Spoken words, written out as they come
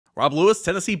Rob Lewis,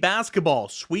 Tennessee basketball,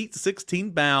 Sweet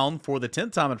 16 bound for the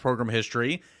 10th time in program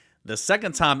history. The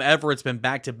second time ever it's been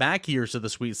back-to-back years of the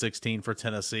Sweet 16 for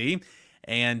Tennessee.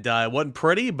 And it wasn't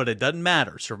pretty, but it doesn't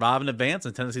matter. Survive and advance,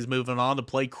 and Tennessee's moving on to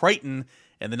play Creighton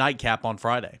in the nightcap on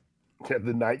Friday. Yeah,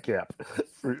 the nightcap,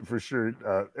 for sure.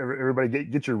 Everybody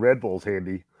get your Red Bulls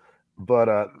handy. But,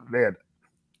 man,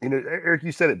 Eric,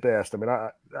 you said it best. I mean, I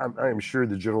am sure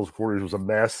the general's quarters was a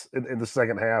mess in the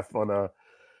second half on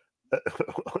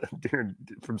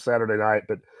from Saturday night,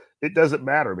 but it doesn't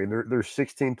matter. I mean, there's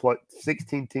 16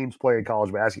 teams playing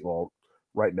college basketball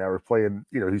right now. We're playing,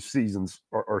 whose seasons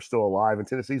are still alive, and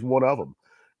Tennessee's one of them.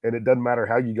 And it doesn't matter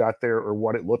how you got there or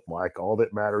what it looked like. All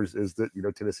that matters is that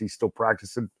Tennessee's still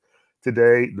practicing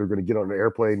today. They're going to get on an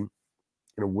airplane,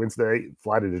 Wednesday,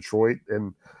 fly to Detroit,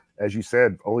 and as you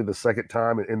said, only the second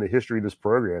time in the history of this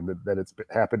program that it's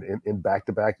happened in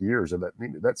back-to-back years, and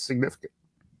that's significant.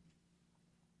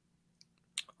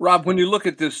 Rob, when you look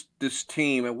at this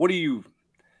team, and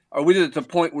are we at the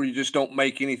point where you just don't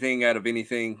make anything out of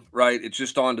anything, right? It's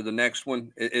just on to the next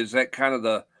one. Is that kind of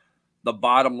the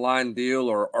bottom line deal,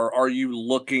 or are you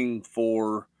looking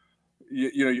for,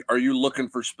 are you looking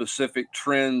for specific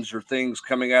trends or things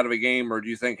coming out of a game, or do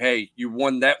you think, hey, you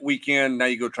won that weekend, now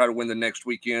you go try to win the next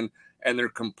weekend, and they're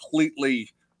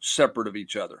completely separate of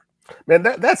each other? Man,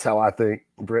 that's how I think,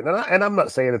 Brent. And I'm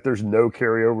not saying that there's no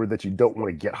carryover, that you don't want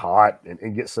to get hot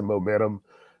and get some momentum,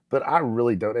 but I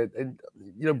really don't. And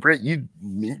Brent, me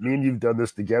and you've done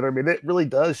this together. I mean, it really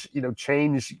does,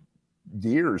 change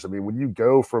gears. I mean, when you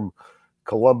go from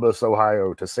Columbus,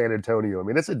 Ohio to San Antonio, I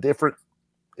mean, it's a different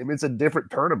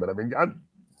tournament. I mean,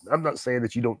 I'm not saying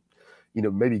that you don't,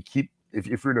 maybe keep, if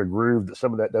you're in a groove, that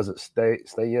some of that doesn't stay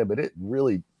in, but it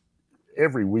really,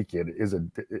 every weekend is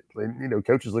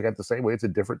coaches look at it the same way. It's a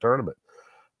different tournament.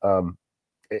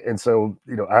 And so,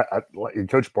 I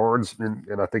Coach Barnes,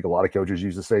 and I think a lot of coaches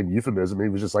use the same euphemism. He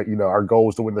was just like, our goal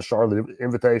was to win the Charlotte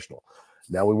Invitational.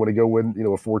 Now we want to go win, a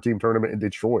 4-team tournament in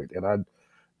Detroit. And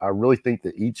I really think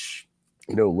that each,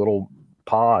 little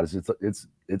pod is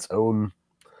its own,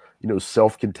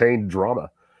 self-contained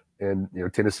drama. And,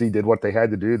 Tennessee did what they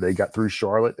had to do. They got through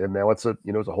Charlotte, and now it's a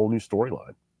whole new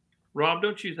storyline. Rob,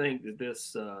 don't you think that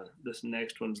this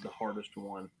next one's the hardest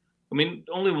one? I mean,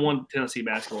 only one Tennessee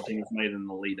basketball team has made an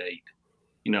Elite Eight.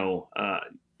 So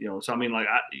I mean, like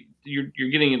you're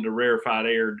getting into rarefied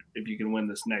air if you can win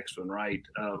this next one, right?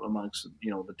 Amongst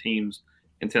the teams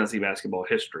in Tennessee basketball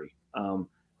history,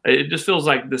 it just feels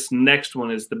like this next one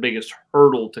is the biggest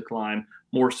hurdle to climb,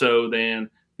 more so than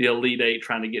the Elite Eight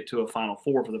trying to get to a Final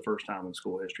Four for the first time in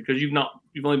school history, because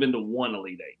you've only been to one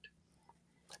Elite Eight.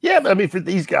 Yeah, but I mean, for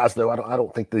these guys though, I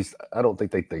don't think they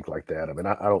think like that. I mean,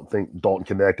 I don't think Dalton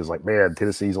Connect is like, man,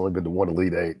 Tennessee's only been to one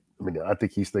Elite Eight. I mean, I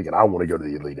think he's thinking, I want to go to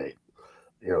the Elite Eight.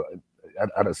 I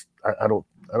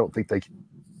don't think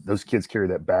those kids carry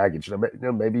that baggage.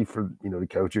 Maybe for the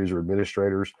coaches or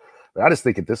administrators, but I just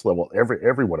think at this level,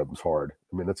 every one of them's hard.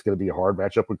 I mean, it's going to be a hard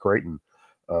matchup with Creighton.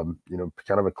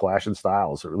 Kind of a clash in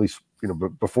styles, or at least,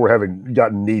 before having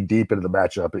gotten knee deep into the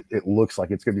matchup, it looks like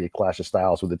it's going to be a clash of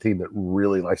styles with a team that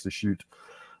really likes to shoot,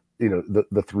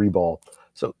 the three ball.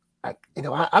 So,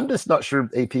 I'm just not sure,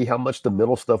 AP, how much the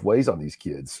mental stuff weighs on these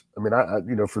kids. I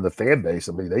mean, for the fan base,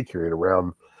 I mean, they carry it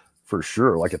around for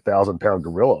sure, like 1,000-pound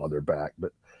gorilla on their back.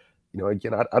 But,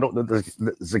 again, I don't know.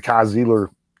 Zakai Zeeler,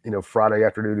 Friday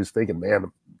afternoon is thinking, man,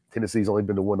 Tennessee's only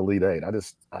been to one Elite Eight.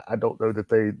 I don't know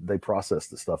that they process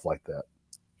the stuff like that.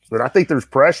 But I think there's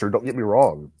pressure. Don't get me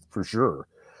wrong, for sure.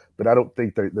 But I don't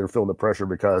think they're feeling the pressure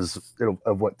because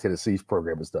of what Tennessee's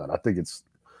program has done. I think it's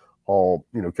all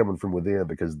coming from within,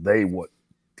 because they want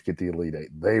to get the Elite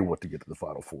Eight. They want to get to the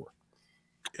Final Four.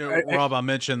 Rob, I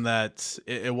mentioned that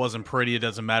it wasn't pretty. It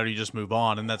doesn't matter. You just move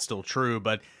on, and that's still true.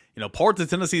 But parts of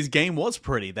Tennessee's game was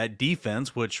pretty. That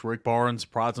defense, which Rick Barnes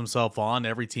prides himself on.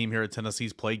 Every team here at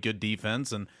Tennessee's played good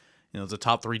defense, and it's a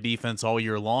top 3 defense all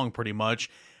year long, pretty much.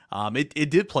 It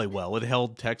did play well. It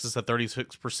held Texas at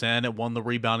 36%. It won the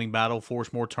rebounding battle,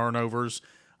 forced more turnovers,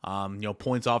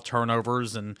 points off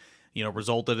turnovers, and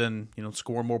resulted in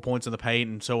scoring more points in the paint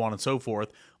and so on and so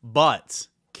forth. But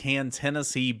can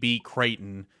Tennessee beat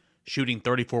Creighton shooting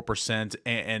 34%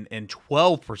 and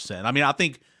 12%? I mean, I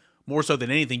think more so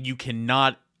than anything, you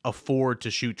cannot afford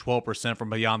to shoot 12% from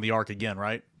beyond the arc again,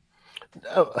 right?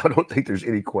 No, I don't think there's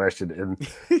any question.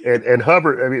 And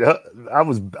Hubbard, I mean, I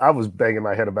was banging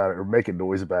my head about it or making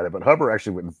noise about it, but Hubbard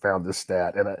actually went and found this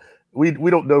stat, and we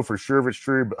don't know for sure if it's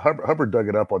true, but Hubbard dug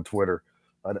it up on Twitter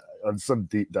on some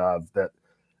deep dive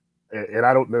and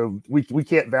I don't know. We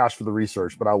can't vouch for the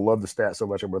research, but I love the stat so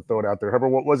much, I'm going to throw it out there.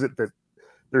 Hubbard, what was it that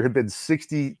there had been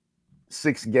 60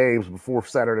 6 games before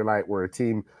Saturday night where a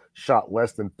team shot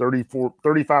less than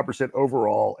 35%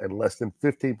 overall and less than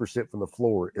 15% from the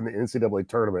floor in the NCAA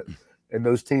tournament. And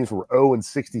those teams were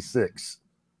 0-66.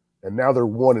 And now they're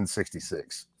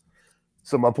 1-66.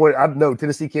 So my point, I know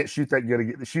Tennessee can't shoot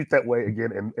that way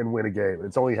again and win a game.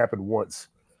 It's only happened once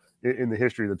in the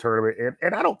history of the tournament.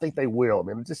 And I don't think they will.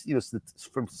 I mean, just,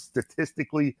 from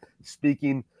statistically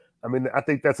speaking, I mean, I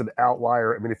think that's an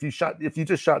outlier. I mean, if you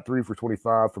just shot 3 for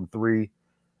 25 from 3,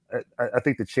 I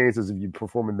think the chances of you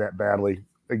performing that badly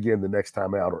again the next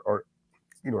time out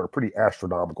are pretty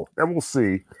astronomical. And we'll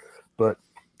see. But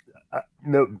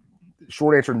no,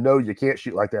 short answer, no, you can't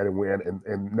shoot like that and win.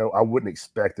 And no, I wouldn't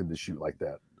expect them to shoot like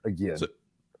that again. So,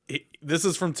 this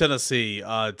is from Tennessee.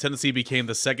 Tennessee became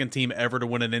the second team ever to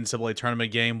win an NCAA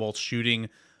tournament game while shooting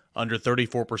under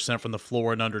 34% from the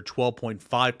floor and under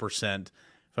 12.5%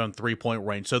 from three-point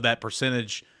range. So that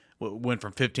percentage went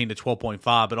from 15 to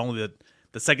 12.5, but only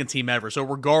the second team ever. So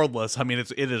regardless, I mean,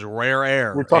 it is rare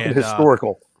air. We're talking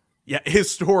historical. Yeah,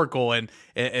 historical. And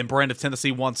Brand, if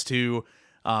Tennessee wants to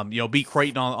beat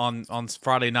Creighton on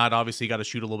Friday night, obviously you got to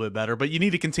shoot a little bit better. But you need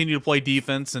to continue to play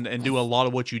defense and do a lot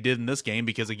of what you did in this game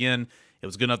because, again, it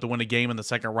was good enough to win a game in the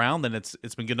second round, and it's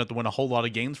been good enough to win a whole lot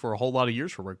of games for a whole lot of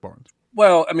years for Rick Barnes.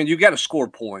 Well, I mean, you got to score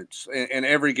points, and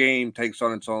every game takes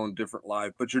on its own different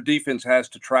life, but your defense has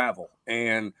to travel.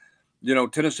 And,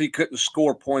 Tennessee couldn't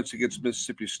score points against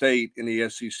Mississippi State in the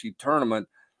SEC tournament,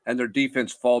 and their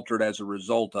defense faltered as a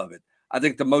result of it. I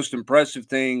think the most impressive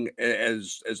thing,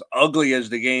 as ugly as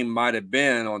the game might have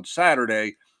been on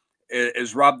Saturday,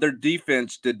 is Rob, their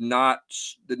defense did not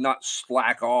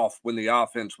slack off when the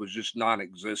offense was just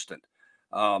non-existent.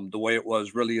 The way it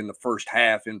was really in the first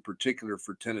half, in particular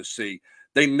for Tennessee,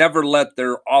 they never let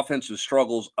their offensive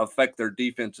struggles affect their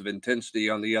defensive intensity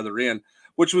on the other end,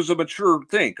 which was a mature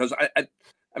thing because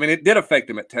I mean, it did affect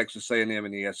them at Texas A&M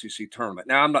in the SEC tournament.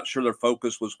 Now, I'm not sure their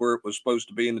focus was where it was supposed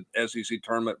to be in the SEC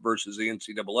tournament versus the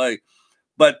NCAA,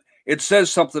 but it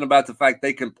says something about the fact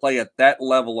they can play at that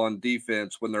level on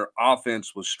defense when their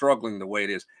offense was struggling the way it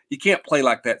is. You can't play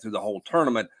like that through the whole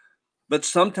tournament, but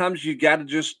sometimes you got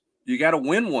to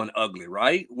win one ugly,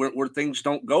 right? Where things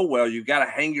don't go well, you got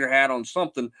to hang your hat on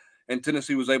something, and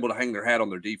Tennessee was able to hang their hat on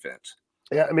their defense.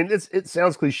 Yeah, I mean, it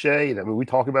sounds cliche, and I mean, we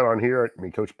talk about it on here. I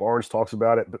mean, Coach Barnes talks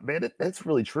about it, but man, that's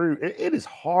really true. It is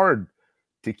hard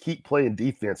to keep playing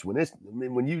defense when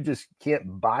you just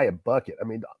can't buy a bucket. I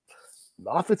mean, the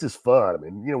offense is fun. I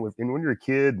mean, when you're a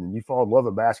kid and you fall in love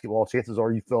with basketball, chances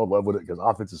are you fell in love with it because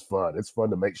offense is fun. It's fun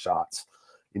to make shots.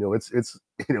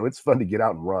 It's fun to get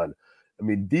out and run. I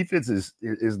mean, defense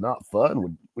is not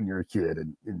fun when you're a kid,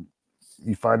 and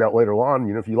you find out later on,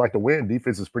 if you like to win,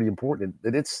 defense is pretty important.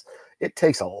 And it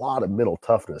takes a lot of mental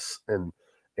toughness and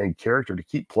character to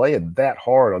keep playing that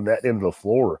hard on that end of the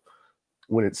floor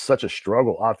when it's such a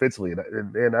struggle offensively.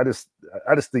 And I just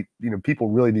think, people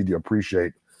really need to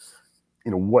appreciate,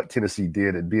 what Tennessee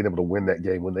did and being able to win that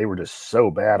game when they were just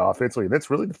so bad offensively. And that's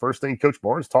really the first thing Coach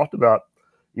Barnes talked about,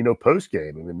 post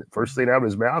game. I mean, the first thing out of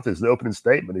his mouth is the opening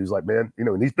statement. He was like, man,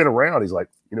 and he's been around. He's like,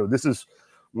 this is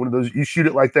one of those, you shoot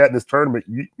it like that in this tournament,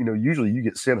 usually you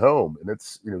get sent home. And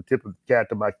it's, tip of the cap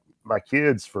to my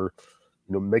kids for,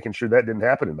 making sure that didn't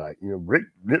happen tonight. Rick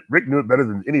knew it better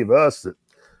than any of us that,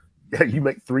 yeah, you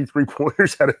make 3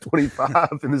 3-pointers out of 25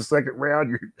 in the second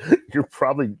round, you're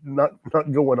probably not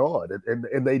going on.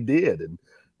 And they did.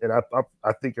 And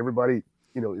I think everybody,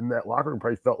 in that locker room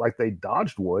probably felt like they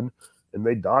dodged one, and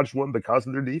they dodged one because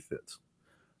of their defense.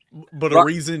 But a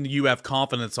reason you have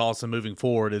confidence also moving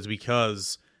forward is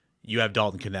because you have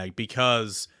Dalton Connect,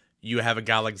 because you have a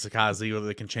guy like Zakai Zeigler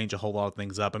that can change a whole lot of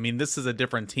things up. I mean, this is a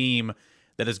different team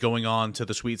that is going on to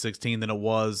the Sweet 16 than it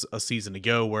was a season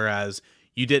ago, whereas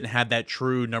you didn't have that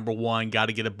true number one, got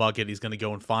to get a bucket, he's going to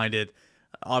go and find it.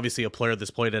 Obviously, a player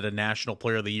that's played at a National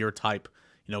Player of the Year type,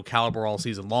 caliber all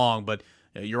season long, but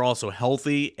you're also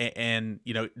healthy, and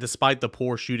despite the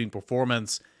poor shooting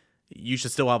performance, you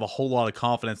should still have a whole lot of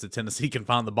confidence that Tennessee can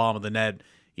find the bottom of the net,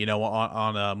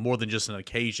 on more than just an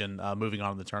occasion moving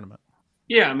on in the tournament.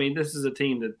 Yeah, I mean, this is a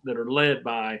team that are led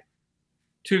by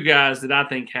 2 guys that I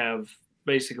think have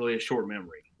basically a short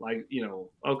memory. Like,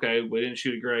 okay, we didn't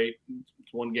shoot it great.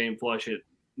 It's one game, flush it.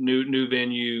 New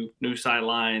venue, new sight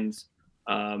lines,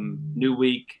 new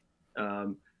week,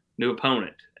 new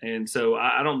opponent. And so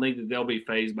I don't think that they'll be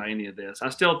fazed by any of this. I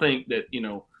still think that,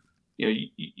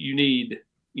 you need,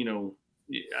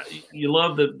 you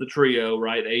love the trio,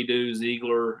 right? Adu,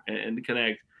 Ziegler, and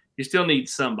Connect. You still need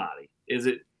somebody. Is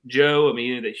it Joe? I mean,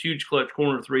 he had a huge clutch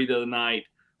corner 3 the other night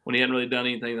when he hadn't really done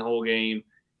anything the whole game.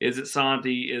 Is it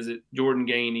Santi? Is it Jordan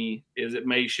Gainey? Is it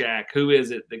Meshack? Who is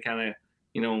it that kind of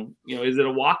Is it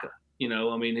a Waka?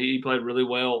 I mean, he played really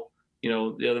well,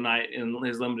 the other night in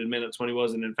his limited minutes when he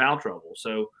wasn't in foul trouble.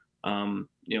 So,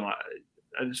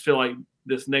 I just feel like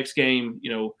this next game,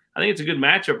 I think it's a good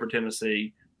matchup for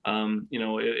Tennessee.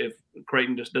 If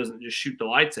Creighton just doesn't just shoot the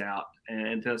lights out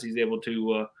and Tennessee's able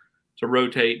to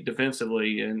rotate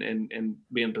defensively and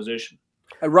be in position.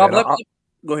 Hey, Rob,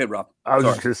 go ahead, Rob. I was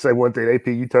just going to say one thing. AP,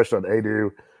 you touched on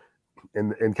Adu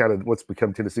and kind of what's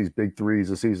become Tennessee's big threes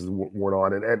the season worn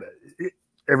on. And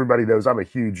everybody knows I'm a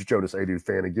huge Jonas Adu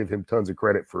fan and give him tons of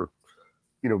credit for,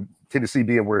 Tennessee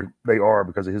being where they are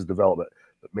because of his development.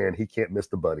 But, man, he can't miss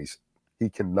the bunnies. He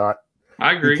cannot.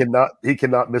 I agree. He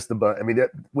cannot miss the bunny. I mean,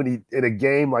 when he in a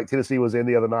game like Tennessee was in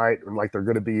the other night and like they're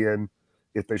going to be in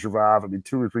if they survive,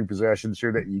 2 or 3 possessions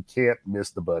here that you can't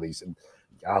miss the bunnies. And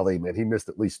golly, man, he missed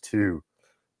at least two,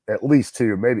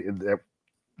 maybe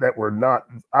that were not,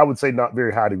 I would say, not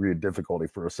very high degree of difficulty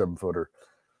for a 7-footer.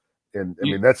 And I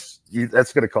mean, that's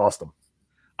going to cost them.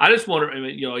 I just wonder. I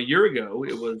mean, a year ago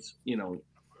it was,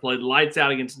 played lights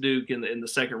out against Duke in the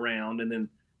second round, and then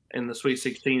in the Sweet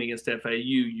 16 against FAU,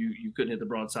 you couldn't hit the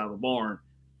broadside of the barn.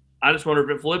 I just wonder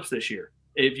if it flips this year.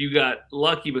 If you got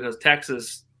lucky because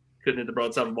Texas couldn't hit the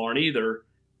broadside of the barn either,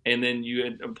 and then you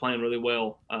end up playing really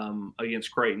well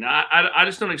against Creighton. I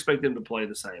just don't expect them to play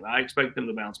the same. I expect them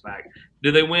to bounce back.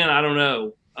 Do they win? I don't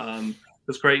know,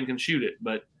 because Creighton can shoot it,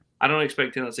 but I don't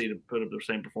expect Tennessee to put up the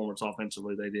same performance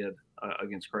offensively they did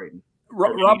against Creighton.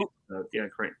 Rob,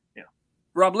 Creighton, yeah.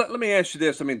 Rob, let me ask you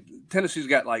this. I mean, Tennessee's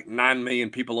got like 9 million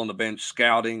people on the bench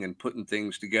scouting and putting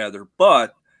things together,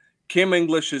 but Kim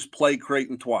English has played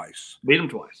Creighton twice. Beat them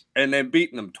twice. And they've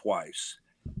beaten them twice.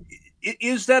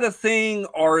 Is that a thing,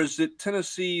 or is it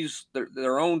Tennessee's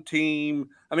their own team?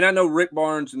 I mean, I know Rick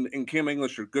Barnes and Kim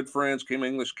English are good friends. Kim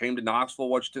English came to Knoxville,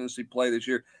 watched Tennessee play this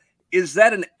year. Is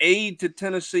that an aid to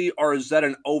Tennessee, or is that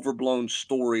an overblown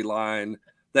storyline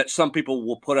that some people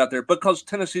will put out there because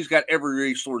Tennessee's got every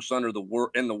resource in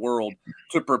the world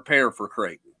to prepare for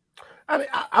Creighton? I mean,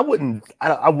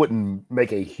 I wouldn't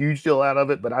make a huge deal out of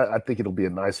it, but I think it'll be a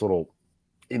nice little,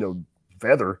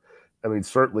 feather. I mean,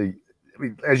 certainly,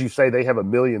 as you say, they have 1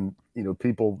 million,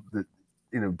 people that,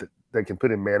 that can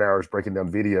put in man hours breaking down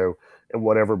video and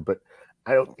whatever. But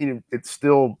I don't, it's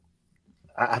still,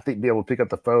 I think, be able to pick up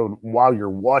the phone while you're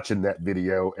watching that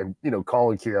video and,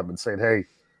 calling Kim and saying, hey,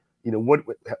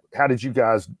 how did you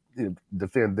guys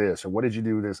defend this, or what did you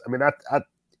do with this? I mean,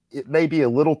 it may be a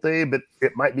little thing, but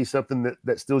it might be something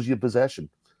that steals you possession,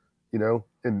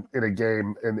 in a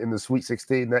game and in the Sweet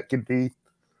 16. That could be,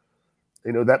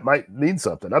 that might mean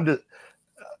something. I'm just,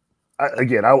 I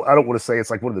don't want to say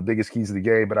it's like one of the biggest keys of the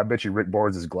game, but I bet you Rick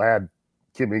Barnes is glad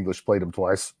Kim English played him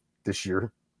twice this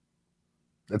year.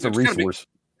 That's a resource.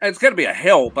 It's got to be a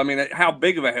help. I mean, how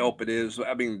big of a help it is.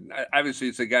 I mean, obviously,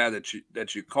 it's a guy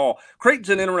that you call. Creighton's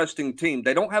an interesting team.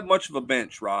 They don't have much of a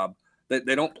bench, Rob.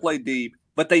 They don't play deep,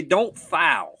 but they don't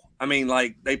foul. I mean,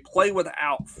 like, they play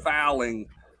without fouling,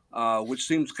 which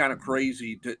seems kind of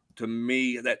crazy to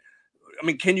me.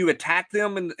 Can you attack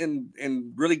them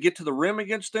and really get to the rim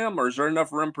against them, or is there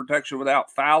enough rim protection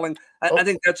without fouling? I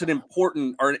think that's an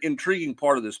important or an intriguing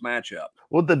part of this matchup.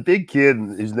 Well, the big kid,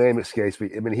 his name escapes me.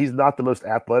 I mean, he's not the most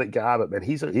athletic guy, but man,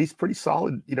 he's pretty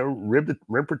solid,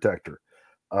 rim protector.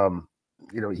 I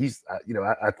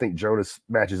think Jonas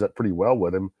matches up pretty well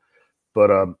with him,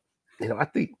 but I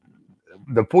think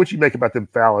the point you make about them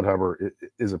fouling Hummer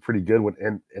is a pretty good one,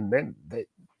 and then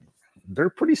they're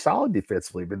pretty solid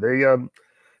defensively, but they,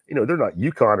 they're not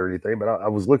UConn or anything, but I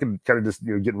was looking kind of just,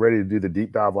 getting ready to do the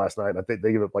deep dive last night. And I think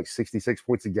they give up like 66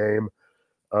 points a game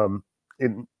on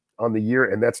the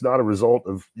year. And that's not a result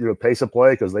of, pace of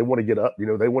play, because they want to get up,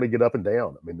 they want to get up and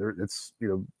down. I mean, it's,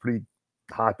 pretty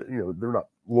high, they're not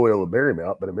loyal to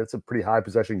Marymount, but I mean, it's a pretty high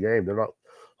possession game. They're not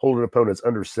holding opponents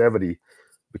under 70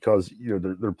 because,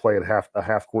 they're playing a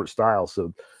half court style.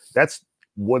 So that's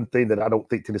one thing that I don't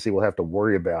think Tennessee will have to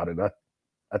worry about. And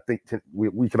I think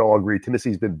we can all agree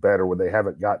Tennessee's been better when they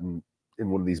haven't gotten in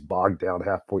one of these bogged down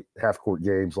half court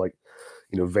games like,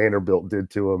 Vanderbilt did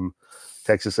to them,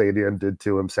 Texas A&M did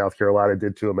to them, South Carolina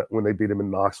did to them when they beat them in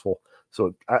Knoxville.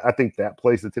 So I think that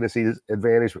plays the Tennessee's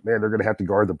advantage, but man, they're going to have to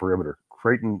guard the perimeter.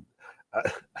 Creighton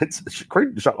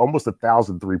shot almost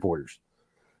 1,000 3-pointers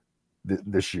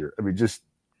this year. I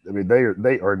mean,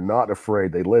 they are not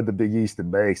afraid. They led the Big East in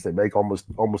makes. They make almost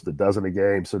a dozen a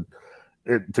game. So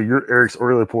to Eric's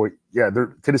earlier point, yeah,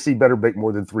 Tennessee better make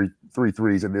more than three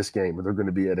threes in this game, or they're going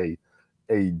to be at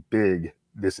a big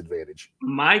disadvantage.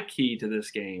 My key to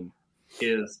this game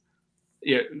is,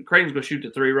 Creighton's going to shoot the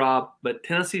 3, Rob, but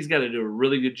Tennessee's got to do a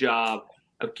really good job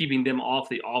of keeping them off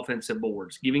the offensive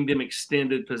boards, giving them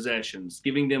extended possessions,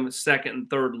 giving them second and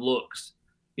third looks.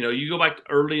 You know, you go back to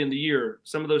early in the year,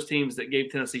 some of those teams that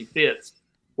gave Tennessee fits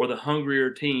were the hungrier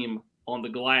team on the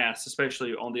glass,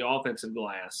 especially on the offensive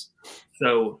glass.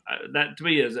 So that to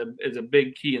me is a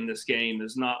big key in this game.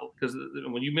 Is not because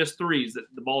when you miss threes,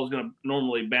 the ball is going to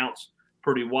normally bounce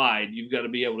pretty wide. You've got to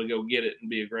be able to go get it and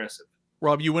be aggressive.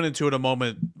 Rob, you went into it a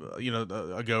moment,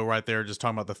 ago right there, just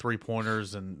talking about the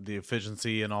 3-pointers and the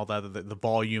efficiency and all that, the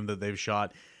volume that they've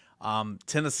shot.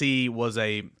 Tennessee was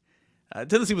a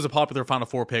popular Final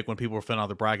Four pick when people were filling out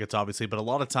their brackets, obviously, but a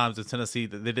lot of times they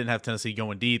didn't have Tennessee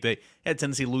going deep. They had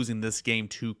Tennessee losing this game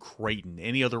to Creighton.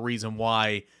 Any other reason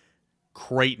why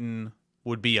Creighton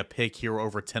would be a pick here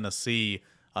over Tennessee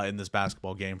in this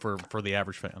basketball game for the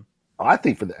average fan? I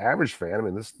think for the average fan, I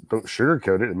mean, don't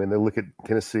sugarcoat it. I mean, they look at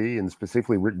Tennessee and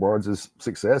specifically Rick Barnes'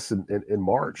 success in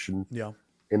March, and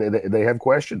they have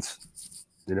questions.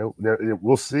 You know,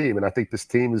 we'll see. I mean, I think this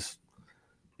team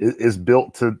is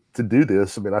built to do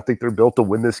this. I mean, I think they're built to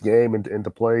win this game and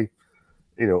to play,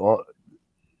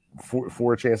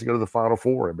 for a chance to go to the Final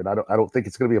Four. I mean, I don't think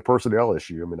it's going to be a personnel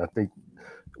issue. I mean, I think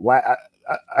Jemai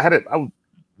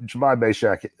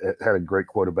Meshack had a great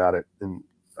quote about it, and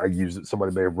I used it.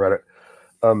 Somebody may have read it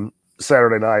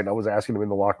Saturday night, and I was asking him in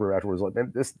the locker room afterwards, like,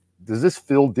 man, does this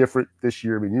feel different this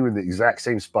year? I mean, you were in the exact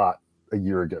same spot a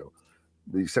year ago,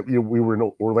 except we were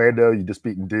in Orlando. You just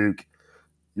beaten Duke.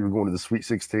 You were going to the Sweet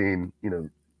 16,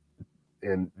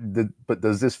 but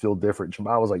does this feel different?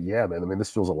 Jemai was like, yeah, man. I mean, this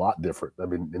feels a lot different. I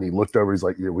mean, and he looked over. He's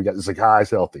like, we got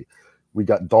Zakai's healthy. We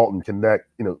got Dalton Connect,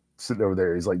 sitting over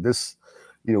there. He's like, this,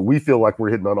 we feel like we're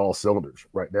hitting on all cylinders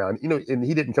right now. And, and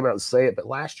he didn't come out and say it, but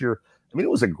last year, I mean, it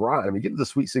was a grind. I mean, getting to the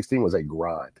Sweet 16 was a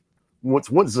grind. Once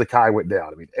Zakai went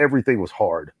down, I mean, everything was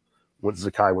hard once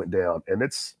Zakai went down. And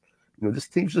it's, this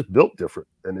team's just built different.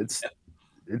 And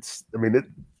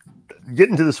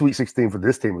getting to the Sweet 16 for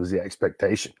this team was the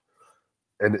expectation.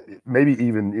 And maybe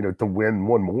even, to win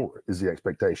one more is the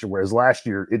expectation. Whereas last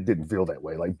year, it didn't feel that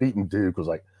way. Like beating Duke was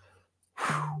like,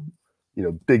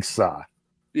 big sigh.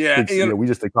 Yeah. We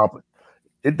just accomplished.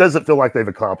 It doesn't feel like they've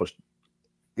accomplished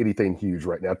anything huge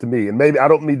right now to me. And maybe I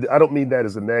don't mean that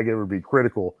as a negative or be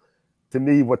critical. To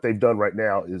me, what they've done right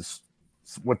now is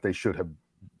what they should have,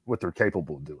 what they're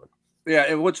capable of doing. Yeah,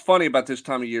 and what's funny about this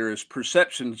time of year is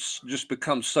perceptions just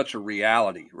become such a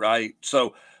reality, right?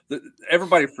 So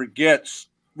everybody forgets,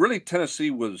 really,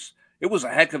 Tennessee was a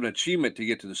heck of an achievement to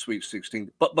get to the Sweet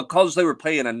 16. But because they were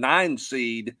playing a 9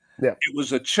 seed, it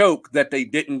was a choke that they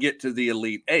didn't get to the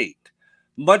Elite 8.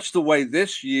 Much the way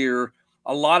this year,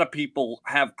 a lot of people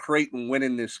have Creighton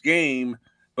winning this game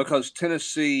because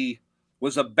Tennessee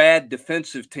was a bad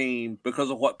defensive team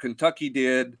because of what Kentucky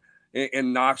did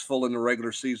in Knoxville in the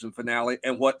regular season finale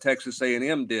and what Texas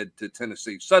A&M did to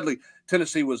Tennessee. Suddenly,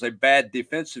 Tennessee was a bad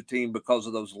defensive team because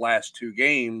of those last 2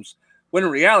 games, when in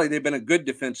reality, they've been a good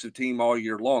defensive team all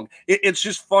year long. It's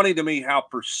just funny to me how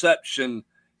perception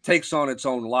takes on its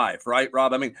own life, right,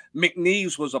 Rob? I mean,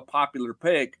 McNeese was a popular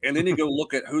pick, and then you go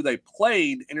look at who they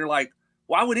played, and you're like,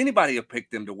 why would anybody have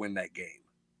picked them to win that game,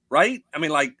 right? I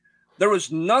mean, like, there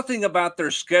was nothing about their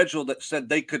schedule that said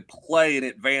they could play and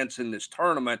advance in this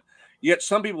tournament. Yet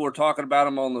some people were talking about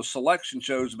them on the selection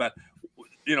shows about,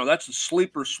 that's a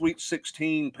sleeper Sweet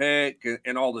 16 pick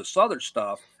and all this other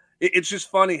stuff. It's just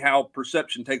funny how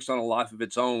perception takes on a life of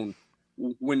its own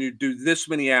when you do this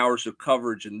many hours of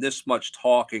coverage and this much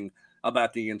talking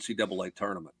about the NCAA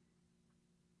tournament.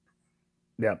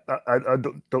 Yeah, I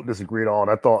don't disagree at all.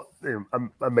 And I thought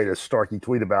I made a snarky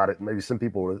tweet about it. And maybe some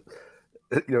people,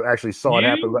 actually saw it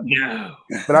happen.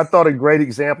 But I thought a great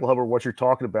example of what you're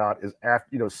talking about is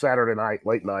after Saturday night,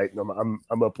 late night. And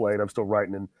I'm up late. I'm still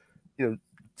writing, and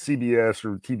CBS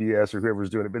or TBS or whoever's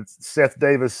doing it. But Seth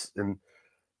Davis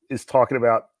is talking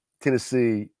about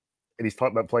Tennessee, and he's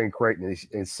talking about playing Creighton.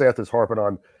 And Seth is harping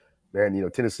on, man,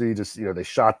 Tennessee just they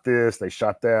shot this, they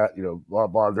shot that, blah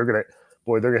blah. They're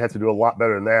gonna have to do a lot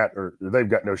better than that, or they've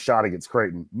got no shot against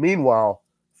Creighton. Meanwhile,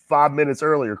 5 minutes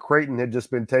earlier, Creighton had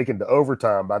just been taken to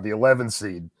overtime by the 11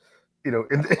 seed, in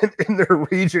their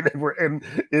region. And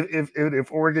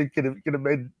if Oregon could have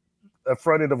made a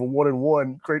front end of a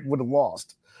 1-1, Creighton would have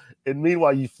lost. And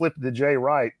meanwhile, you flip to Jay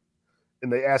Wright,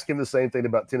 and they ask him the same thing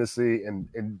about Tennessee. And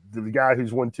the guy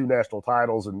who's won 2 national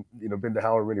titles and been to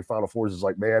however many Final Fours is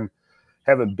like, man,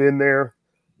 haven't been there.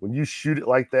 When you shoot it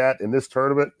like that in this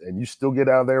tournament and you still get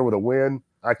out of there with a win,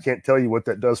 I can't tell you what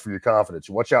that does for your confidence.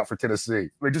 Watch out for Tennessee.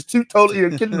 I mean, just 2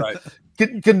 totally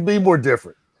couldn't be more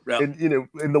different. Yep. And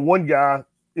and the one guy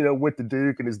went to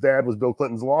Duke, and his dad was Bill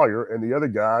Clinton's lawyer, and the other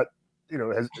guy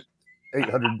has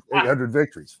 800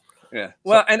 victories. Yeah.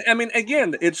 Well, and I mean,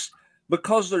 again, it's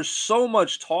because there's so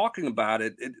much talking about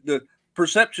it, the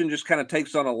perception just kind of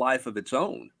takes on a life of its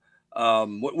own,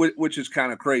 which is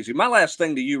kind of crazy. My last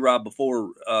thing to you, Rob,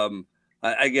 before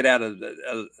I get out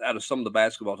of some of the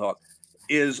basketball talk,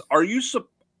 is are you?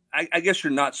 I guess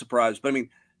you're not surprised, but I mean,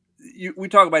 we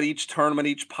talk about each tournament,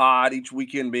 each pod, each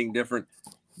weekend being different.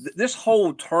 This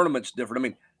whole tournament's different. I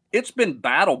mean, it's been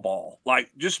battle ball,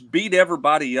 like just beat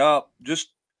everybody up, just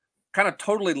kind of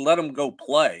totally let them go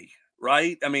play,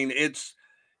 right? I mean, it's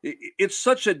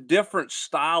such a different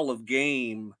style of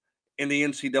game in the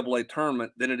NCAA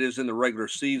tournament than it is in the regular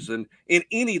season in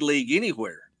any league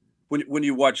anywhere. When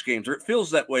you watch games, or it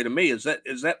feels that way to me. Is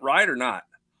that right or not?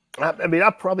 I mean, I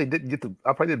probably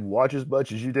didn't watch as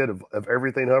much as you did of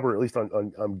everything, Hubbard, at least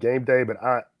on game day. But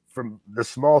from the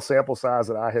small sample size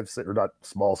that I have seen, or not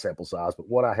small sample size, but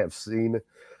what I have seen,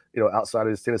 outside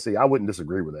of this Tennessee, I wouldn't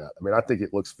disagree with that. I mean, I think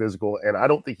it looks physical, and I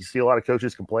don't think you see a lot of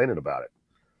coaches complaining about it.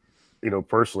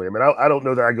 Personally, I mean, I don't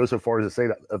know that I go so far as to say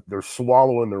that they're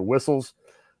swallowing their whistles,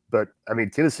 but I mean,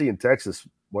 Tennessee and Texas,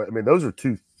 I mean, those are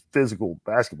two physical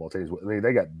basketball teams. I mean,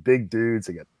 they got big dudes,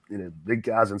 they got big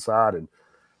guys inside, and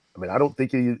I mean, I don't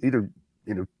think either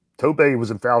Tobe was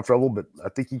in foul trouble, but I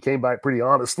think he came back pretty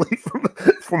honestly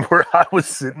from where I was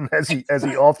sitting, as he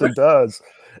often does,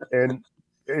 and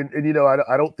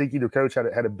I don't think either coach had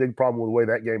a big problem with the way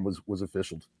that game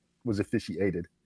was officiated.